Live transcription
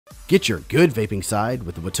Get your good vaping side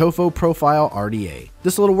with the Wotofo Profile RDA.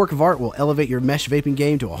 This little work of art will elevate your mesh vaping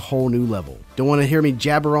game to a whole new level. Don't want to hear me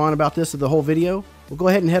jabber on about this the whole video? Well, go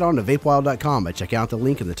ahead and head on to vapewild.com by checking out the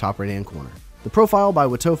link in the top right hand corner. The Profile by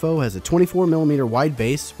Wotofo has a 24mm wide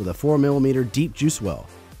base with a 4mm deep juice well,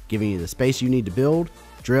 giving you the space you need to build,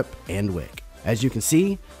 drip, and wick. As you can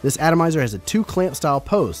see, this atomizer has a 2-clamp style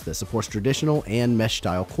post that supports traditional and mesh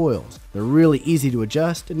style coils. They're really easy to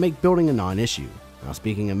adjust and make building a non-issue. Now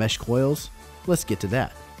speaking of mesh coils, let's get to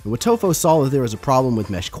that. Wotofo saw that there was a problem with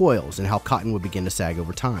mesh coils and how cotton would begin to sag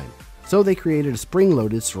over time. So they created a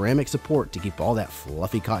spring-loaded ceramic support to keep all that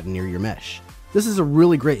fluffy cotton near your mesh. This is a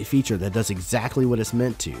really great feature that does exactly what it's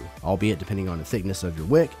meant to, albeit depending on the thickness of your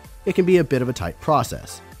wick, it can be a bit of a tight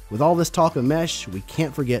process. With all this talk of mesh, we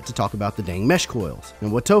can't forget to talk about the dang mesh coils.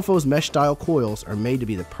 And Wotofo's mesh style coils are made to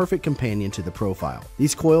be the perfect companion to the Profile.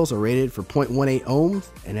 These coils are rated for 0.18 ohms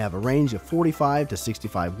and have a range of 45 to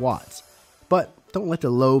 65 watts. But don't let the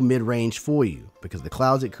low mid-range fool you, because the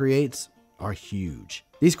clouds it creates are huge.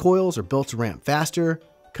 These coils are built to ramp faster,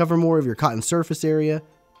 cover more of your cotton surface area,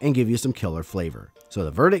 and give you some killer flavor. So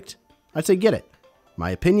the verdict? I'd say get it. My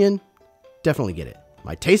opinion? Definitely get it.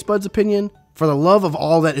 My taste buds opinion? For the love of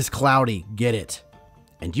all that is cloudy, get it.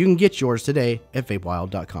 And you can get yours today at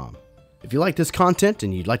vapewild.com. If you like this content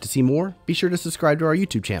and you'd like to see more, be sure to subscribe to our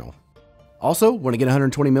YouTube channel. Also, want to get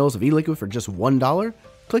 120 mils of e-liquid for just $1?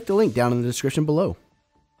 Click the link down in the description below.